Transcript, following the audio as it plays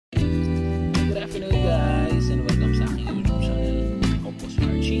Good afternoon guys and welcome sa aking YouTube channel. Ako po si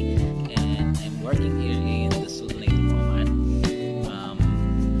Archie and I'm working here in the Sultanate of Oman.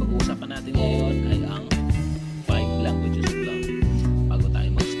 Pag-uusapan natin ngayon ay ang 5 languages of love. Bago tayo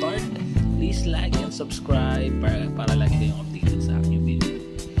mag-start, please like and subscribe para lagi kayong updated sa aking video.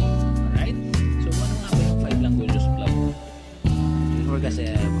 Alright? So ano nga ba yung 5 languages of love? Before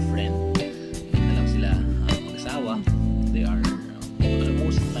kasi I have a friend. Alam sila mag-asawa. They are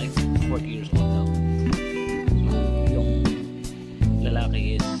almost like 40 years old now. So, yung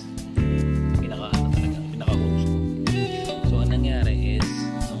lalaki is pinaka-host ko. So, ang nangyari is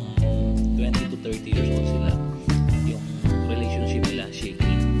 20 to 30 years old sila. Yung relationship nila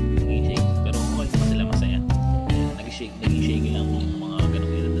shaky. Pero okay pa sila masaya. Naging shaky lang yung mga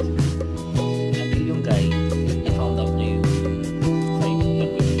ganong edad na sila. Until yung guy, found out niya yung 5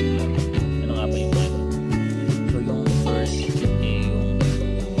 languages of love. Ano nga ba yung 5? So, yung first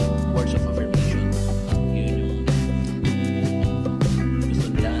words of affirmation. Yun yung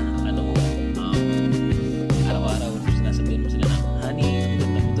gusto nila, araw-araw sinasabihin mo sila na, honey, ang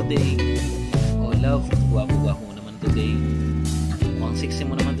ganda mo today. Oh, love, guwapo-guwapo mo naman today. Oh, ang sexy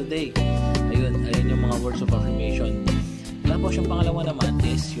mo naman today. Ayun yung mga words of affirmation. Tapos yung pangalawa naman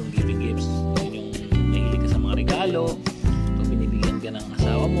is yung giving gifts. Yun yung nahilig ka sa mga regalo. So, binibigyan ka ng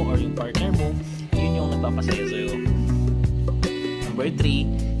asawa mo or yung partner mo. Yun yung nagpapasaya sa'yo. Number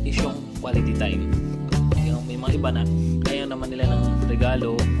 3 is yung quality time. Yung may mga iba na ayaw naman nila ng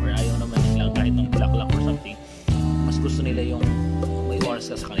regalo or ayaw naman nila kahit ng bulaklak or something. Mas gusto nila yung may oras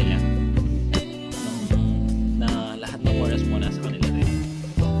ka sa kanila. Na lahat ng oras mo nasa kanila rin.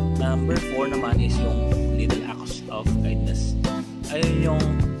 Number 4 naman is yung little acts of kindness. Ayun yung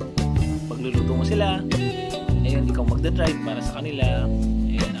pagluluto mo sila. Ayun, ikaw magdadrive para sa kanila.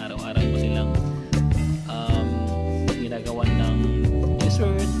 Ayun, araw-araw mo silang ginagawan ng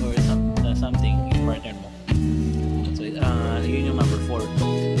dessert or something yung partner mo. So, yun yung number 4.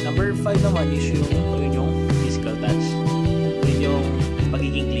 Number 5 naman is yung physical touch. Yun yung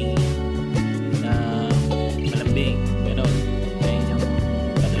pagiging clingy na malambing. Ganon. Ayun yung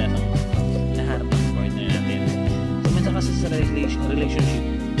kadalasang nahanap ng partner natin. So, minsan kasi sa relationship,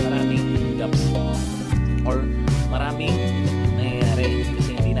 maraming gaps or maraming nangyayari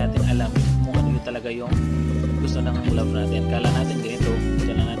kasi hindi natin alam kung ano yung talaga yung gusto ng love natin. Kala natin ganito,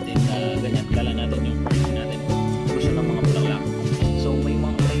 kala natin ganyan, kala natin yung partner natin gusto ng mga bulaklak. So may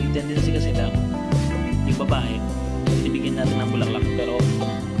tendency kasi na yung babae binibigyan natin ng bulaklak pero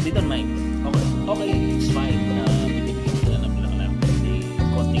they don't mind. Okay, it's fine na binibigyan sila ng bulaklak. May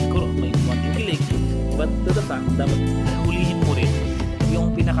konting kilig, but to the fact, dapat hulihin mo rin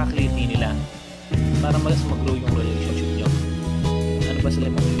yung pinaka-clarity nila para mas mag-grow yung relationship nyo. Ano ba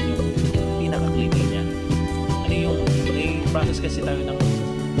sila yung pinaka-clarity niya? Ano yung may process kasi tayo ng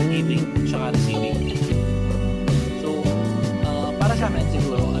giving tsaka receiving. So, para sa akin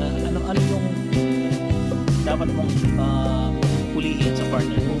siguro, ano yung dapat mong hulihin sa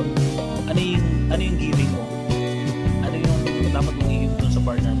partner mo? Ano yung giving mo? Ano yung dapat mong i-give dun sa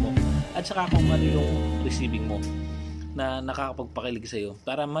partner mo? At saka kung ano yung receiving mo na nakakapagpakilig sa'yo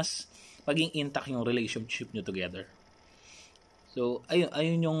para mas maging intact yung relationship nyo together. So,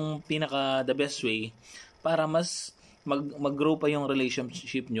 ayun yung pinaka the best way para mas mag-grow pa yung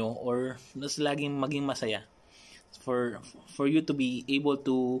relationship nyo or mas laging maging masaya for you to be able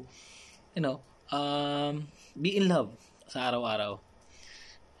to be in love sa araw-araw.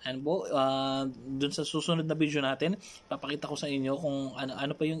 And dun sa susunod na video natin, papakita ko sa inyo kung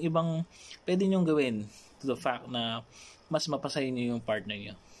ano pa yung ibang pwede nyong gawin to the fact na mas mapasaya nyo yung partner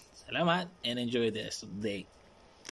nyo. Salamat and enjoy the rest of the day.